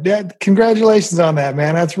crazy. But congratulations on that,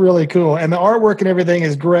 man. That's really cool. And the artwork and everything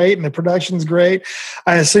is great, and the production's great.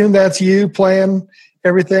 I assume that's you playing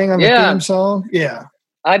everything on the theme song? Yeah.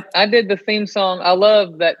 I did the theme song. I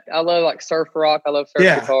love that. I love like surf rock. I love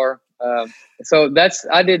surf guitar. So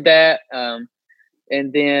I did that.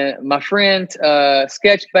 And then my friend,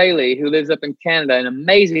 Sketch Bailey, who lives up in Canada, an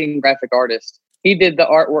amazing graphic artist, he did the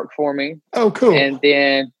artwork for me. Oh, cool. And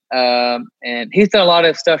then, and he's done a lot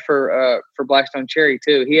of stuff for Blackstone Cherry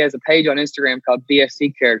too. He has a page on Instagram called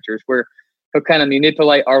BSC Characters, where he'll kind of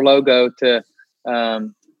manipulate our logo to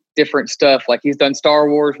different stuff. Like he's done Star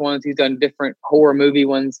Wars ones, he's done different horror movie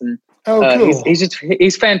ones, and cool.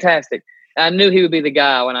 he's fantastic. I knew he would be the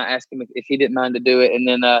guy when I asked him if he didn't mind to do it. And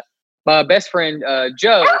then my best friend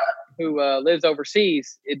Joe, who lives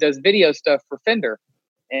overseas, it does video stuff for Fender,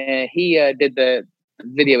 and he did the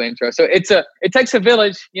video intro. So it takes a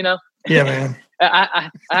village, Yeah, man. I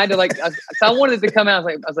had to so I wanted it to come out.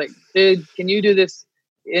 I was like, dude, can you do this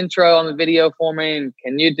intro on the video for me? And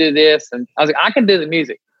can you do this? And I was like, I can do the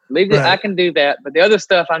music. I can do that. But the other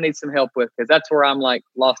stuff I need some help with, because that's where I'm like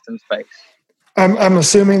lost in space. I'm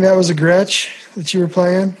assuming that was a Gretsch that you were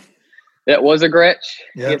playing? That was a Gretsch.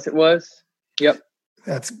 Yep. Yes, it was. Yep.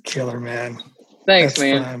 That's killer, man. Thanks, That's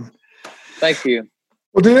man. fun. Thank you.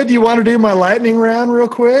 Well, dude, do you want to do my lightning round real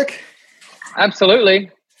quick?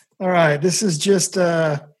 Absolutely. All right. This is just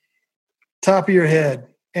top of your head.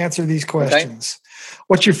 Answer these questions. Okay.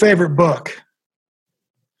 What's your favorite book?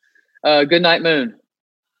 Goodnight Moon.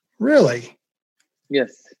 Really?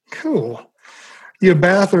 Yes. Cool. You a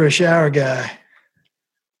bath or a shower guy?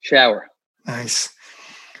 Shower. Nice.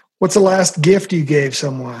 What's the last gift you gave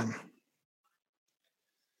someone?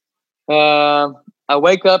 I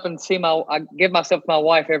wake up and I give myself my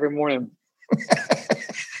wife every morning.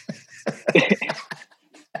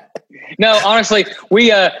 No, honestly,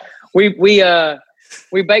 we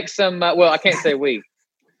baked some. Well, I can't say we.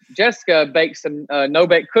 Jessica baked some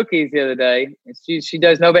no-bake cookies the other day. She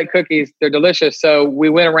does no-bake cookies. They're delicious. So we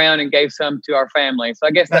went around and gave some to our family. So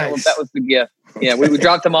I guess that was the gift. Yeah, we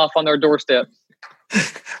dropped them off on their doorstep.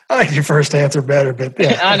 I like your first answer better, but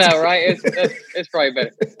yeah. I know, right? It's probably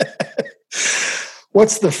better.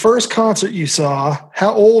 What's the first concert you saw?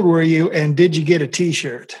 How old were you, and did you get a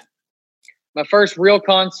T-shirt? My first real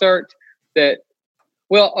concert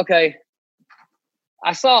okay.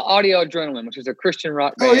 I saw Audio Adrenaline, which is a Christian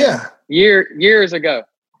rock band. Oh, yeah. Years ago.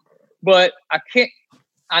 But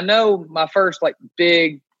I know my first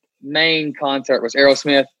big main concert was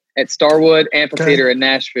Aerosmith at Starwood Amphitheater in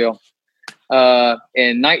Nashville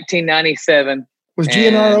in 1997. Was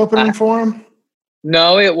GNR opening for him?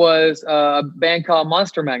 No, it was a band called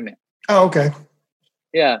Monster Magnet. Oh, okay.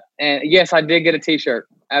 Yeah. And yes, I did get a T-shirt.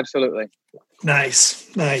 Absolutely. Nice.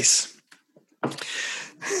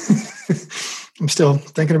 I'm still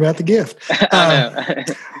thinking about the gift. I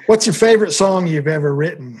know. What's your favorite song you've ever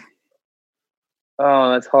written?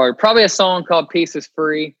 Oh, that's hard. Probably a song called "Peace Is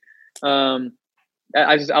Free." I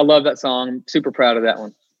love that song. I'm super proud of that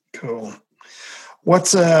one. Cool.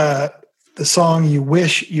 What's the song you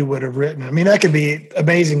wish you would have written? I mean, that could be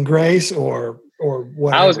 "Amazing Grace" or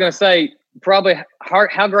whatever. I was going to say probably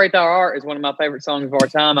 "How Great Thou Art" is one of my favorite songs of our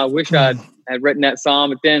time. I wish I had written that song,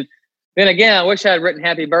 but then again, I wish I had written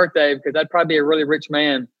 "Happy Birthday" because I'd probably be a really rich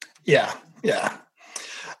man. Yeah.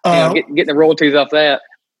 Getting the royalties off that.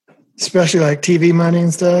 Especially like TV money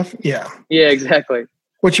and stuff. Yeah. Yeah, exactly.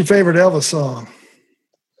 What's your favorite Elvis song?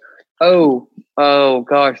 Oh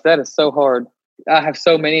gosh, that is so hard. I have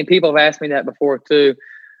so many. People have asked me that before too.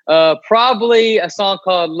 Probably a song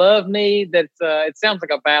called "Love Me." That's it sounds like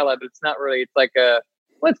a ballad, but it's not really. It's like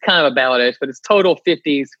it's kind of a balladish, but it's total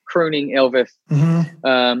 50s crooning Elvis.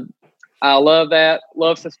 Mm-hmm. I love that.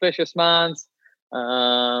 Love "Suspicious Minds."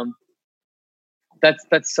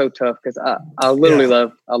 That's so tough because I literally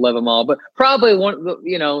love them all. But probably one,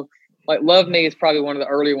 like "Love Me" is probably one of the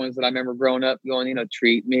early ones that I remember growing up going,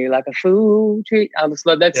 "Treat me like a fool." I just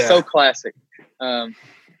love that's so classic. I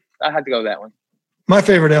had to go with that one. My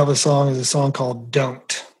favorite Elvis song is a song called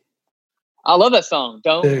 "Don't." I love that song.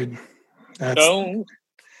 Don't. Dude. Don't.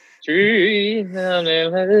 Treat me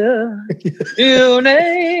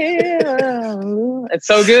It's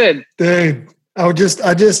so good. Dude. I just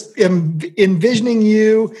am envisioning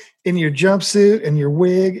you in your jumpsuit and your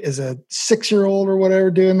wig as a 6-year-old or whatever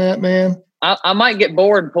doing that, man. I might get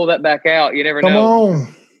bored and pull that back out. You never know. Come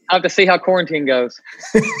on. I have to see how quarantine goes.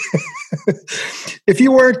 If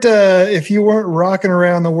you weren't rocking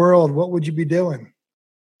around the world, what would you be doing?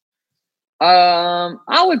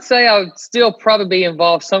 I would say I would still probably be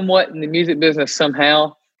involved somewhat in the music business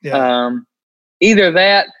somehow. Yeah. Either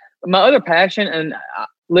that, my other passion, and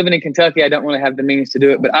living in Kentucky, I don't really have the means to do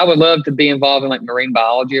it, but I would love to be involved in like marine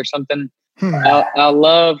biology or something. I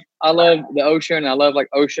love the ocean. I love like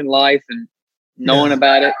ocean life and knowing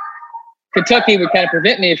about it. Kentucky would kind of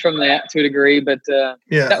prevent me from that to a degree, but that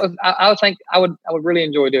was I would think I would really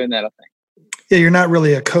enjoy doing that. I think. Yeah, you're not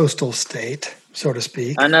really a coastal state, so to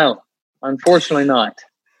speak. I know, unfortunately not.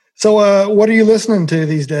 So, what are you listening to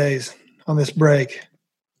these days on this break?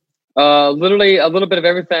 Literally a little bit of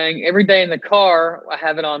everything. Every day in the car, I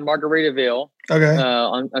have it on Margaritaville. Okay.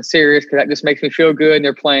 On Sirius because that just makes me feel good. And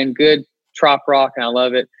they're playing good trop rock, and I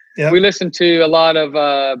love it. Yep. We listen to a lot of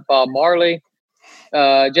Bob Marley.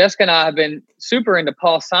 Jessica and I have been super into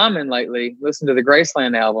Paul Simon lately. Listen to the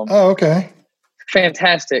Graceland album. Oh, okay.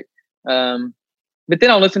 Fantastic. But then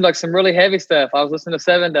I'll listen to like some really heavy stuff. I was listening to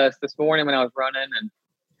Seven Dust this morning when I was running, and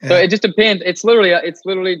so it just depends. It's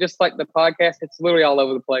literally just like the podcast. It's literally all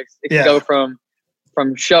over the place. It can go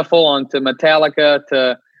from shuffle onto Metallica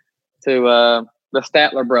to the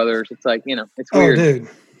Statler Brothers. It's like, it's weird. Oh, dude.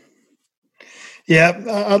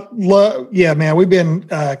 Yeah, man. We've been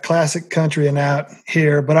classic country and out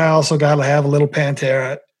here, but I also got to have a little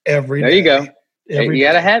Pantera every day. There you go. You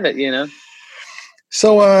got to have it,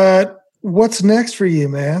 So, what's next for you,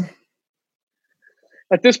 man?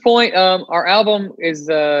 At this point, our album is,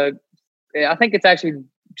 I think it's actually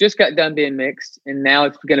just got done being mixed, and now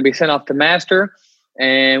it's going to be sent off to master.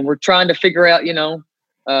 And we're trying to figure out,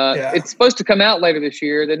 it's supposed to come out later this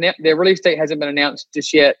year. The release date hasn't been announced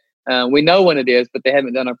just yet. We know when it is, but they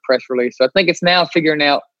haven't done a press release. So I think it's now figuring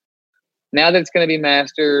out, now that it's going to be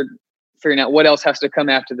mastered, figuring out what else has to come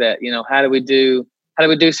after that. How do we do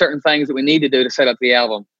certain things that we need to do to set up the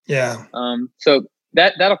album? Yeah. So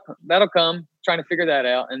that'll come. Trying to figure that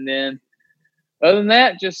out, and then other than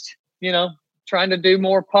that, just trying to do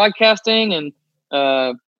more podcasting, and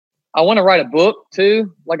I want to write a book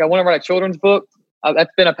too. Like I want to write a children's book.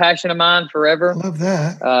 That's been a passion of mine forever. I love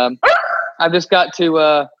that. I've just got to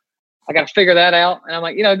I got to figure that out, and I'm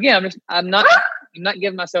like, again, I'm not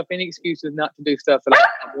giving myself any excuses not to do stuff that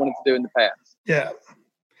I wanted to do in the past. Yeah.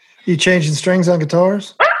 You changing strings on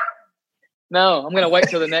guitars? No, I'm going to wait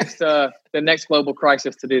till the next global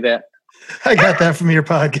crisis to do that. I got that from your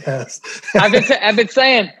podcast. I've been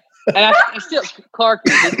saying, and I still, Clark,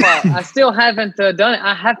 I still haven't done it.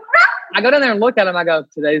 I go down there and look at them. I go,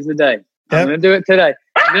 today's the day. I'm going to do it today.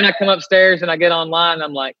 And then I come upstairs and I get online. And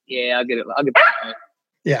I'm like, yeah, I'll get it.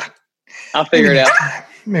 Yeah. I'll figure it out.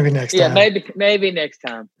 Maybe next time. Yeah, maybe next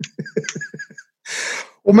time.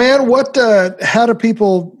 Well, man, how do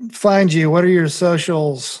people find you? What are your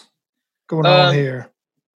socials going on here?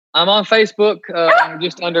 I'm on Facebook,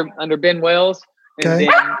 just under Ben Wells. And then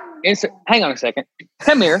hang on a second.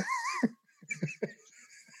 Come here.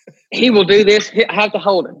 He will do this. I have to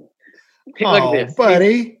hold him. Look at this,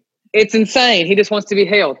 buddy. It's insane. He just wants to be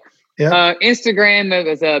held. Yeah. Instagram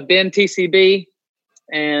is Ben TCB,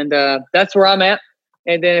 and that's where I'm at.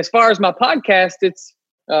 And then as far as my podcast, it's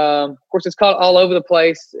of course it's called All Over the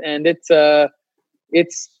Place, and it's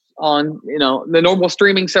on the normal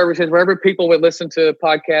streaming services wherever people would listen to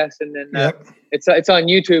podcasts, and then it's on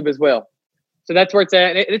YouTube as well. So that's where it's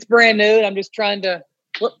at. It's brand new. And I'm just trying to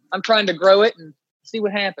grow it and see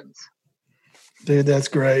what happens. Dude, that's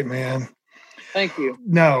great, man. Thank you.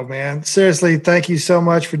 No, man. Seriously, thank you so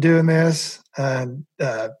much for doing this. Been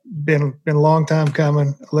a long time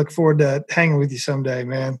coming. I look forward to hanging with you someday,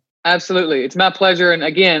 man. Absolutely. It's my pleasure. And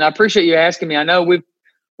again, I appreciate you asking me. I know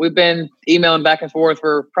we've been emailing back and forth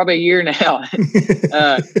for probably a year now.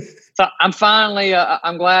 So I'm finally,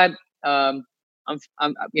 I'm glad, I'm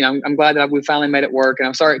glad that we finally made it work, and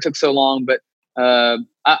I'm sorry it took so long, but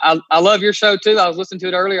I love your show too. I was listening to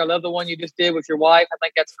it earlier. I love the one you just did with your wife. I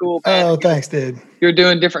think that's cool, man. Oh, thanks, dude. You're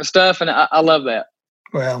doing different stuff, and I love that.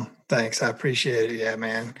 Well, thanks. I appreciate it. Yeah,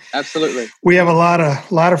 man. Absolutely. We have a lot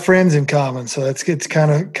of friends in common, so it's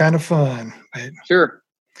kind of fun. But sure.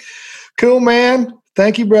 Cool, man.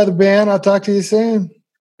 Thank you, Brother Ben. I'll talk to you soon.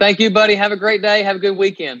 Thank you, buddy. Have a great day. Have a good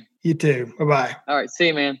weekend. You too. Bye-bye. All right. See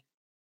you, man.